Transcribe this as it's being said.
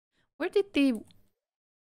Where did the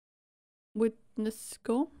witness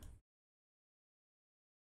go?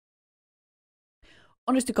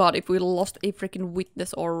 Honest to God, if we lost a freaking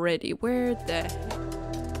witness already, where the heck?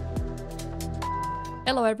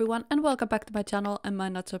 Hello everyone and welcome back to my channel and my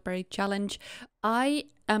not so brave challenge. I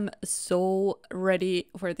am so ready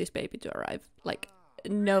for this baby to arrive. Like,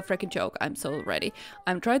 no freaking joke, I'm so ready.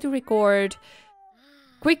 I'm trying to record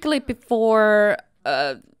quickly before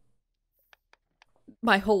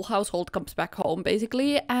my whole household comes back home,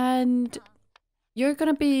 basically, and you're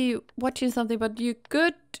gonna be watching something, but you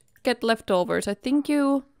could get leftovers. I think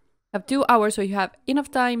you have 2 hours, so you have enough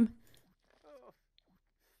time.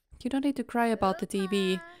 You don't need to cry about the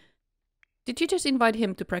TV. Did you just invite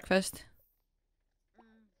him to breakfast?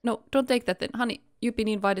 No, don't take that then. Honey, you've been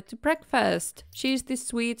invited to breakfast. She's the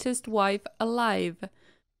sweetest wife alive.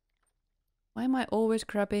 Why am I always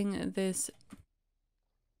grabbing this?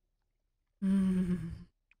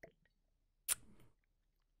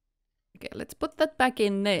 Okay, let's put that back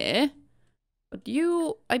in there. But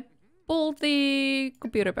I pulled the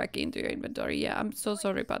computer back into your inventory. Yeah, I'm so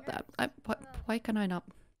sorry about that. Why can I not?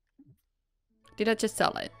 Did I just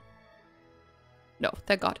sell it? No,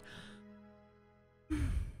 thank God.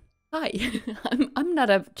 Hi, I'm not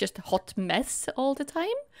a just hot mess all the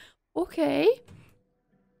time. Okay.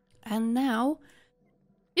 And now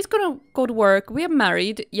he's gonna go to work. We are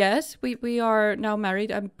married. Yes, we are now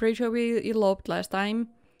married. I'm pretty sure we eloped last time.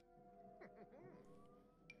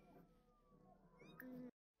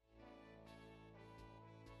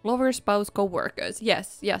 Lover, spouse, co-workers.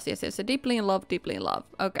 Yes. Deeply in love, deeply in love.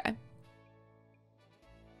 Okay.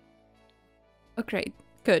 Oh, great.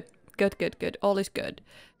 Good. All is good.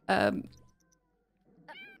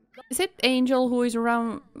 Is it Angel who is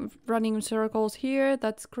around running circles here?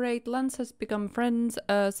 That's great. Lance has become friends.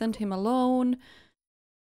 Send him alone.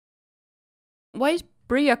 Why is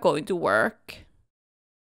Bria going to work?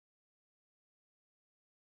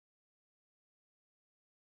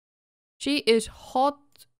 She is hot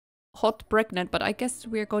pregnant, but I guess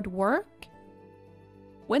we're going to work?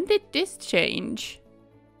 When did this change?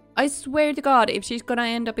 I swear to God, if she's gonna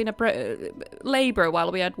end up in a labor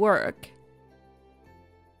while we're at work.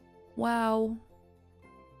 Wow.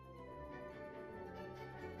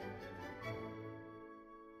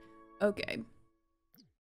 Okay.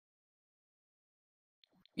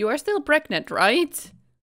 You are still pregnant, right?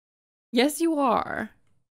 Yes, you are.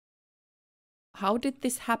 How did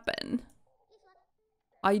this happen?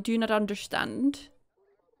 I do not understand.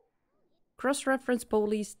 Cross-reference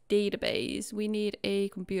police database. We need a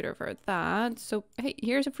computer for that. So, hey,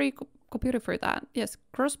 here's a free computer for that. Yes,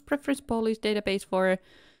 cross-reference police database for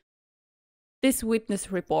this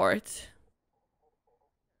witness report.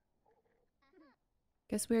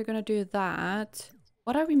 Guess we're gonna do that.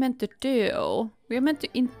 What are we meant to do? We're meant to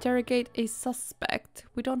interrogate a suspect.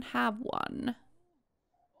 We don't have one.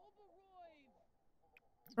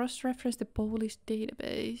 Cross-reference the police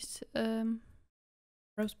database.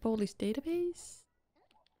 Police database?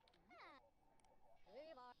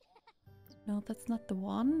 No, that's not the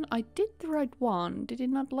one. I did the right one. Did it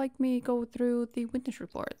not like me go through the witness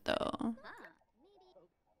report though?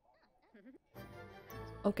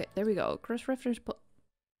 Okay, there we go. Cross-reference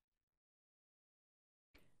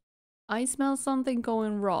I smell something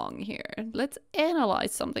going wrong here. Let's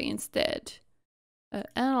analyze something instead.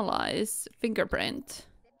 Analyze fingerprint.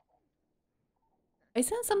 I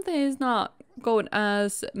sense something is not going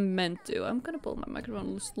as meant to. I'm gonna pull my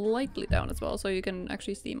microphone slightly down as well so you can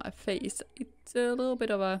actually see my face. It's a little bit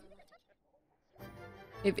of a...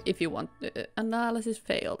 If you want... analysis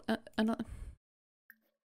failed. There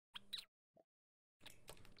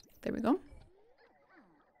we go.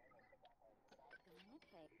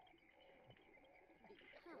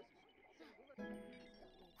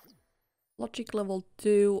 Logic level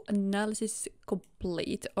 2, analysis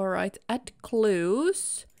complete. Alright, add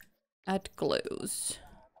clues. Add clues.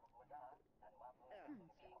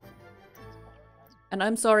 And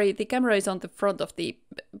I'm sorry, the camera is on the front of the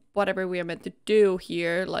whatever we are meant to do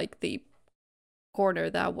here, like the corner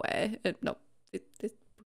that way. No,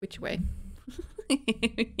 which way?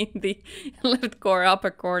 In the left core upper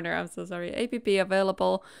corner, I'm so sorry. APP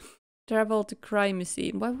available. Travel to crime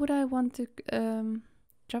scene. Why would I want to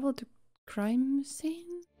travel to crime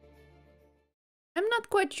scene? I'm not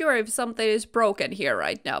quite sure if something is broken here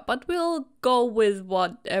right now, but we'll go with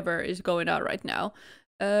whatever is going on right now.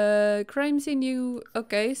 Crime scene,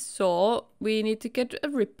 okay, so we need to get a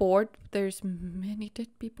report. There's many dead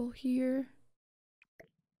people here.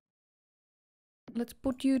 Let's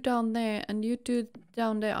put you down there and you two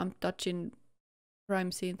down there. I'm touching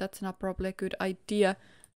crime scene. That's not probably a good idea.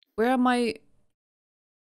 Where am I?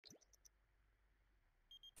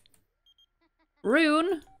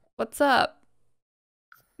 Rune, what's up?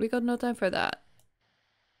 We got no time for that.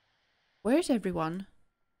 Where's everyone?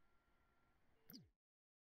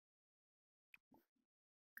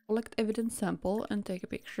 Collect evidence sample and take a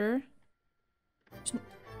picture.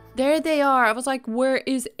 There they are! I was like, where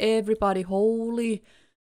is everybody? Holy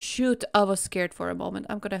shoot, I was scared for a moment.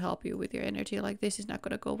 I'm gonna help you with your energy. Like, this is not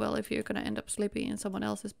gonna go well if you're gonna end up sleeping in someone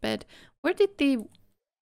else's bed. Where did the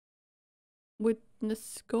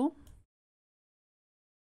witness go?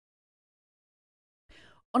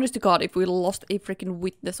 Honest to God, if we lost a freaking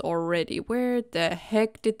witness already, where the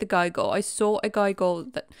heck did the guy go? I saw a guy go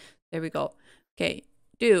that. There we go. Okay,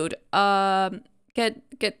 dude.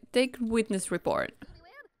 Take witness report.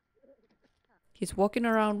 He's walking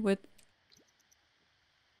around with.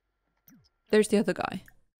 There's the other guy.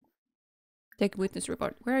 Take witness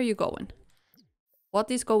report. Where are you going? What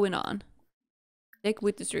is going on? Take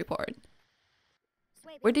witness report.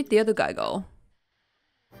 Where did the other guy go?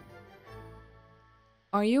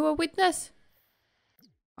 Are you a witness?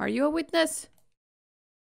 Are you a witness?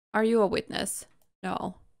 Are you a witness?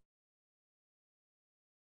 No.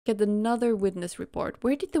 Get another witness report.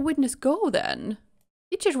 Where did the witness go then?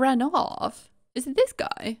 He just ran off. Is it this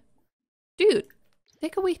guy? Dude,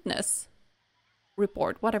 take a witness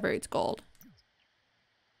report, whatever it's called.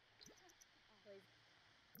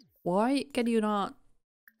 Why can you not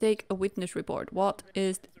take a witness report? What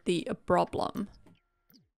is the problem?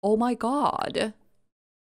 Oh my god.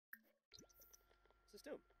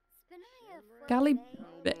 Callie,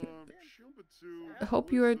 I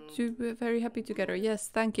hope you are two very happy together. Yes,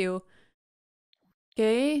 thank you.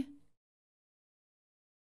 Okay.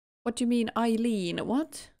 What do you mean, Eileen?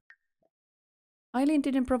 What? Eileen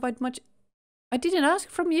didn't provide much. I didn't ask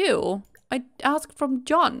from you. I asked from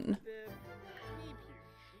John.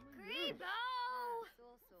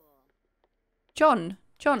 John,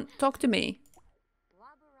 talk to me.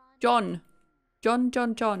 John.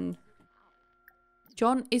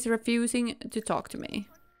 John is refusing to talk to me.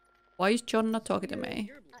 Why is John not talking to me?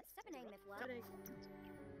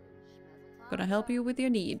 Gonna help you with your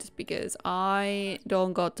needs because I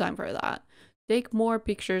don't got time for that. Take more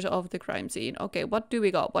pictures of the crime scene. Okay, what do we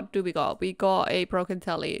got? We got a broken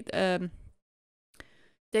telly.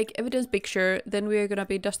 Take evidence picture. Then we are gonna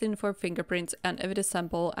be dusting for fingerprints and evidence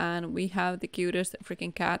sample. And we have the cutest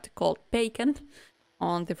freaking cat called Bacon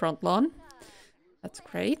on the front lawn. That's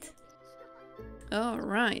great.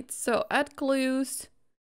 Alright, so add clues.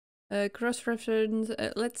 Cross-reference.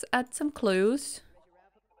 Let's add some clues.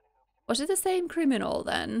 Was it the same criminal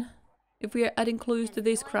then? If we are adding clues to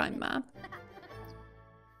this crime map.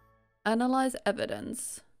 Analyze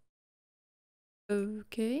evidence.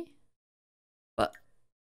 Okay. But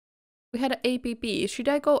we had an APB. Should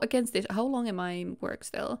I go against this? How long am I in work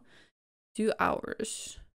still? 2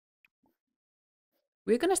 hours.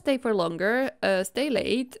 We're gonna stay for longer, stay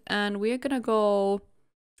late, and we're gonna go...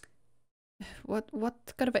 What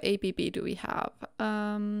kind of an APB do we have?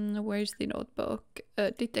 Where's the notebook?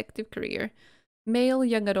 Detective career. Male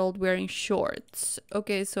young adult wearing shorts.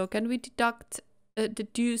 Okay, so can we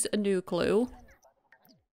deduce a new clue?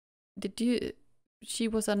 She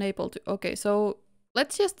was unable to... Okay, so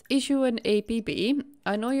let's just issue an APB.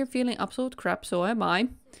 I know you're feeling absolute crap, so am I.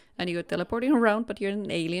 And you're teleporting around, but you're an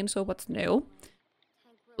alien, so what's new?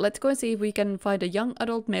 Let's go and see if we can find a young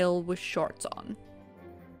adult male with shorts on.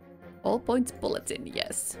 All points bulletin,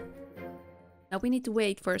 yes. Now we need to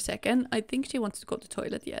wait for a second. I think she wants to go to the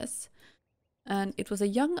toilet, yes. And it was a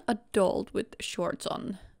young adult with shorts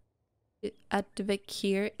on. Advik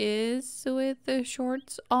here is with the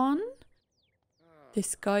shorts on.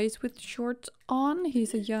 This guy is with shorts on.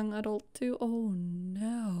 He's a young adult too. Oh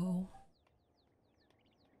no.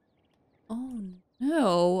 Oh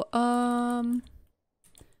no.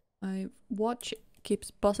 My watch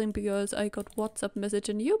keeps buzzing because I got WhatsApp message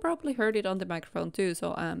and you probably heard it on the microphone too,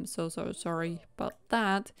 so I'm so sorry about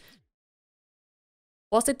that.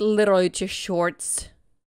 Was it literally just shorts?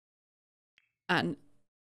 And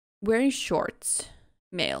wearing shorts,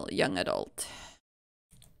 male, young adult.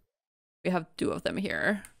 We have 2 of them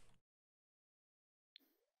here.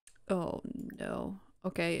 Oh no.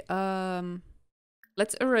 Okay,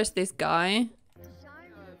 let's arrest this guy.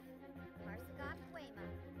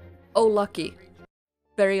 Oh, lucky.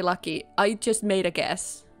 Very lucky. I just made a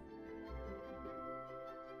guess.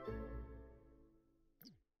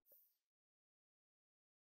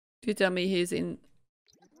 You tell me he's in...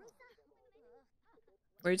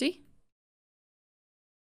 Where is he?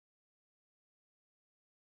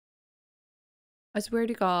 I swear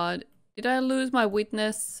to God. Did I lose my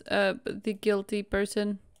witness? The guilty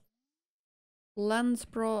person? Lance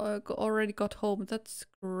already got home. That's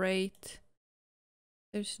great.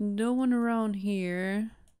 There's no one around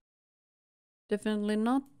here. Definitely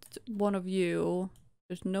not one of you.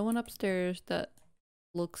 There's no one upstairs that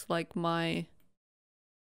looks like my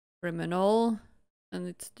criminal. And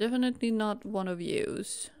it's definitely not one of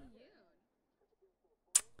yous.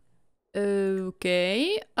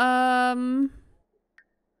 Okay.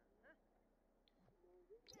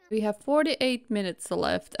 We have 48 minutes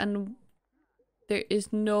left and there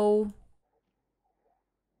is no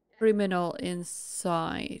criminal in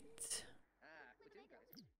sight.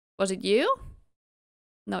 Was it you?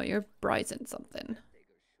 No, you're Bryson something.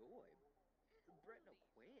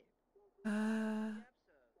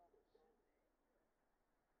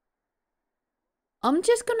 I'm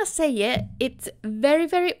just gonna say it. It's very,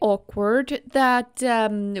 very awkward that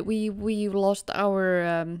we lost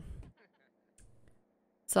our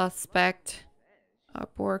suspect. Our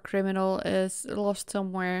poor criminal is lost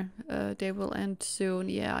somewhere. They will end soon.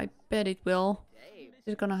 Yeah, I bet it will.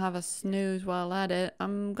 She's gonna have a snooze while at it.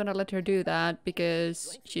 I'm gonna let her do that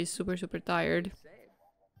because she's super, super tired.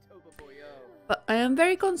 But I am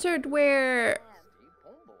very concerned where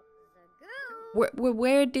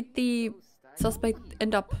did the suspect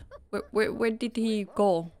end up? Where did he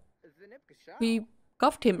go? We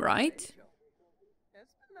cuffed him, right?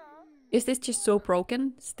 Is this just so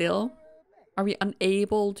broken still? Are we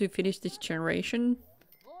unable to finish this generation?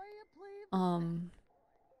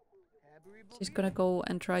 She's gonna go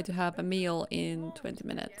and try to have a meal in 20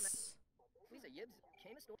 minutes.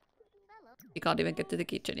 She can't even get to the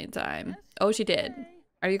kitchen in time. Oh, she did.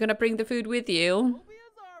 Are you gonna bring the food with you?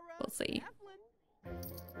 We'll see.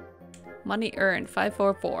 Money earned,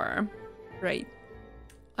 544. Great.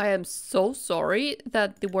 I am so sorry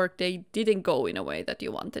that the workday didn't go in a way that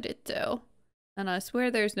you wanted it to. And I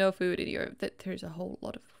swear there's no food in your... There's a whole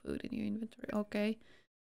lot of food in your inventory. Okay.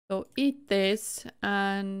 So eat this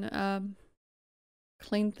and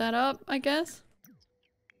clean that up, I guess.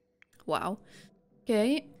 Wow.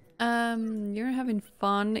 Okay. You're having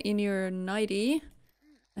fun in your nightie.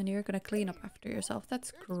 And you're gonna clean up after yourself.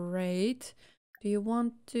 That's great. Do you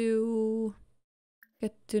want to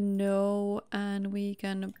get to know and we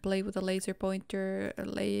can play with a laser pointer,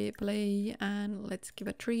 play and let's give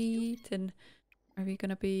a treat, and are we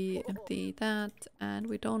gonna be empty that, and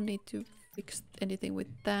we don't need to fix anything with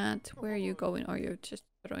that. Where are you going? Or you're just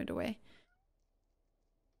throwing it away?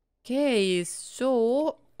 Okay,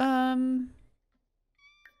 so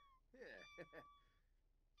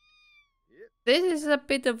this is a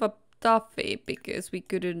bit of a toughie because we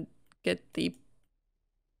couldn't get the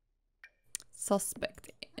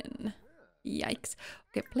suspect in. Yikes.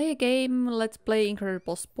 Okay, play a game. Let's play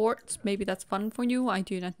Incredible Sports. Maybe that's fun for you. I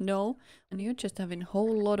do not know. And you're just having a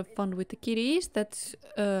whole lot of fun with the kitties. That's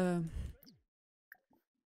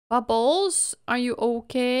Bubbles, are you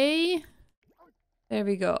okay? There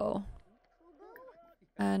we go.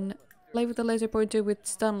 And play with the laser pointer with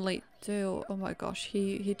Stanley too. Oh my gosh,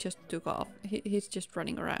 he just took off. He's just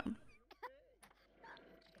running around.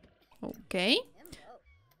 Okay.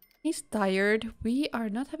 He's tired. We are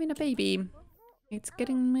not having a baby. It's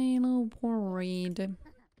getting me a little worried.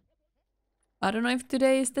 I don't know if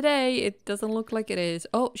today is the day. It doesn't look like it is.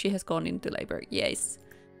 Oh, she has gone into labor. Yes.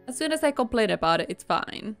 As soon as I complain about it, it's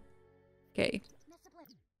fine. Okay.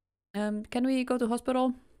 Can we go to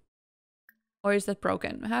hospital? Or is that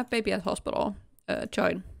broken? Have baby at hospital.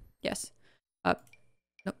 Join. Yes. No,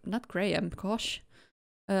 not Graham. Gosh.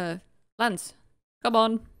 Lance. Come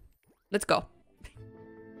on. Let's go.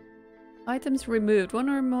 Items removed. One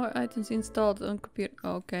or more items installed on computer.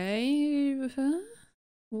 Okay.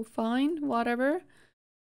 Well, fine. Whatever.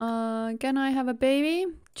 Can I have a baby?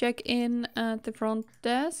 Check in at the front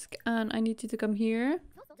desk. And I need you to come here.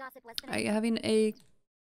 Are you having a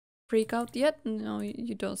freak out yet? No,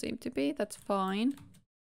 you don't seem to be. That's fine.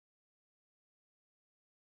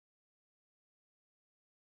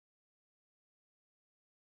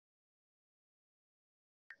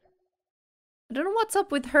 I don't know what's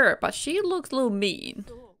up with her, but she looks a little mean.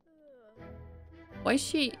 Why is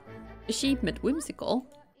she whimsical?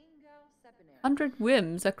 100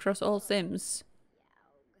 whims across all Sims.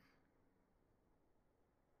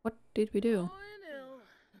 What did we do?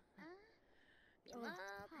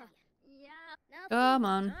 Come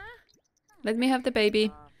on. Let me have the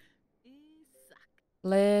baby.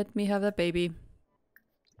 Let me have the baby.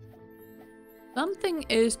 Something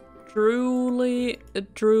is truly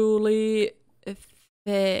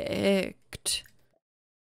effect.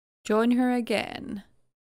 Join her again.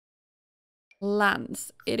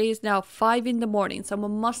 Lance. It is now 5 in the morning.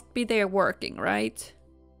 Someone must be there working, right?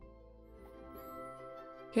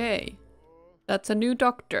 Okay. That's a new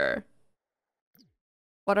doctor.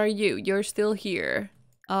 What are you? You're still here.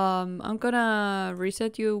 I'm gonna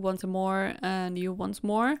reset you once more and you once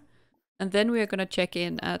more. And then we are gonna check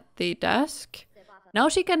in at the desk. Now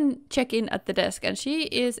she can check in at the desk and she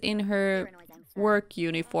is in her work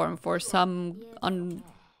uniform for some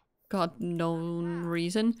God known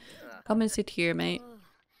reason. Come and sit here, mate.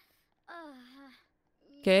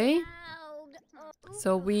 Okay.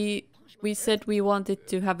 So we said we wanted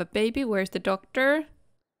to have a baby. Where's the doctor?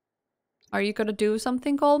 Are you gonna do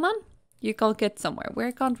something, Coleman? You can't get somewhere.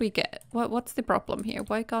 Where can't we get? What's the problem here?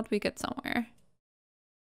 Why can't we get somewhere?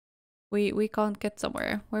 We can't get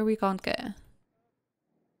somewhere. Where we can't get?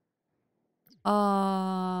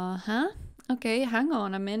 Huh? Okay, hang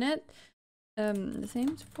on a minute.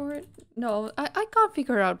 SIMS for it? No, I can't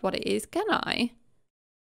figure out what it is, can I?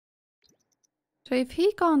 So if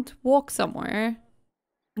he can't walk somewhere,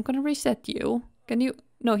 I'm gonna reset you. Can you?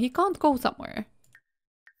 No, he can't go somewhere.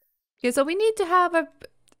 Okay, so we need to have a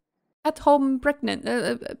at-home pregnant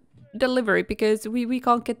delivery because we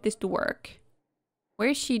can't get this to work. Where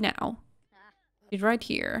is she now? She's right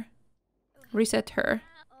here. Reset her.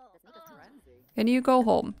 Can you go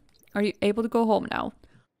home? Are you able to go home now?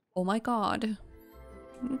 Oh my god.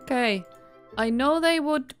 Okay. I know they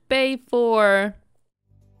would pay for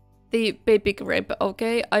the baby crib,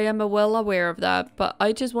 okay? I am well aware of that, but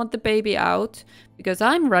I just want the baby out because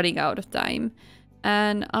I'm running out of time.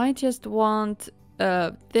 And I just want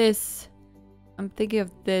this. I'm thinking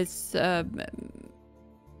of this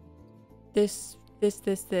this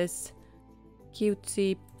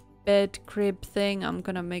cutesy bed crib thing. I'm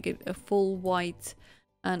gonna make it a full white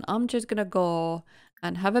and I'm just gonna go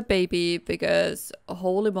and have a baby because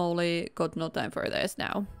holy moly, got no time for this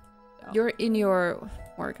now. You're in your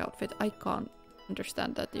work outfit. I can't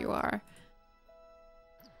understand that you are.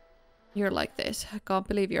 You're like this. I can't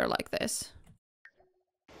believe you're like this.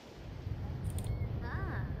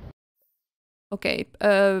 Okay,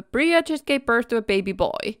 Bria just gave birth to a baby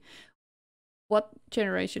boy. What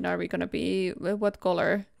generation are we gonna be? What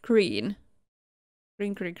color? Green.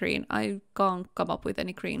 Green. I can't come up with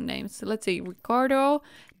any green names. So let's see. Ricardo,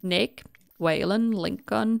 Nick, Waylon,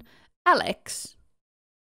 Lincoln, Alex.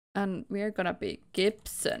 And we're gonna be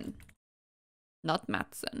Gibson. Not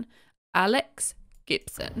Matson. Alex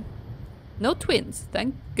Gibson. No twins,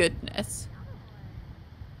 thank goodness.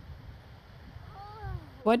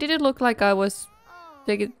 Why did it look like I was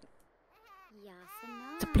taking...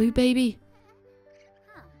 The blue baby?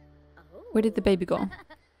 Where did the baby go?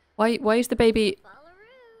 Why is the baby...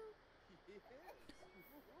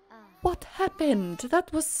 What happened?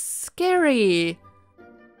 That was scary.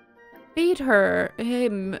 Feed her,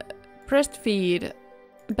 him, breastfeed,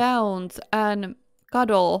 bounce, and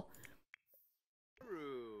cuddle.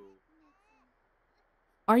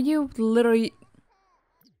 Are you literally...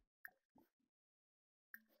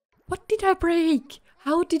 What did I break?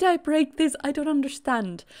 How did I break this? I don't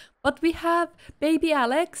understand. But we have baby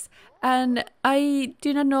Alex, and I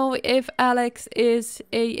do not know if Alex is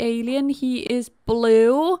an alien. He is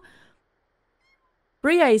blue.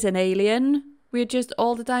 Bria is an alien. We're just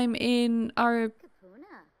all the time in our...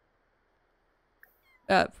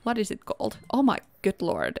 what is it called? Oh my good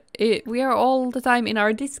lord. We are all the time in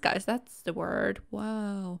our disguise. That's the word.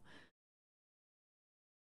 Wow.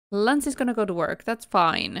 Lance is gonna go to work. That's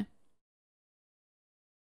fine.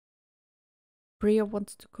 Bria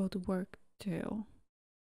wants to go to work too.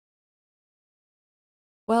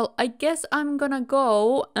 Well, I guess I'm gonna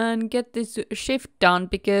go and get this shift done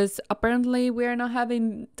because apparently we're not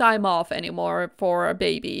having time off anymore for a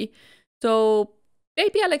baby. So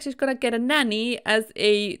baby Alex is gonna get a nanny as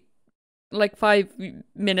a like 5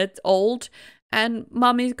 minutes old, and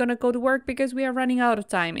mommy's gonna go to work because we are running out of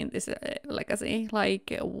time in this legacy.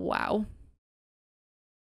 Like, wow.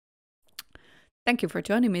 Thank you for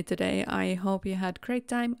joining me today. I hope you had a great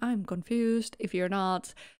time. I'm confused. If you're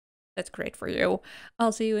not, that's great for you.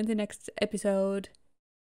 I'll see you in the next episode.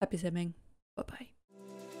 Happy simming. Bye-bye.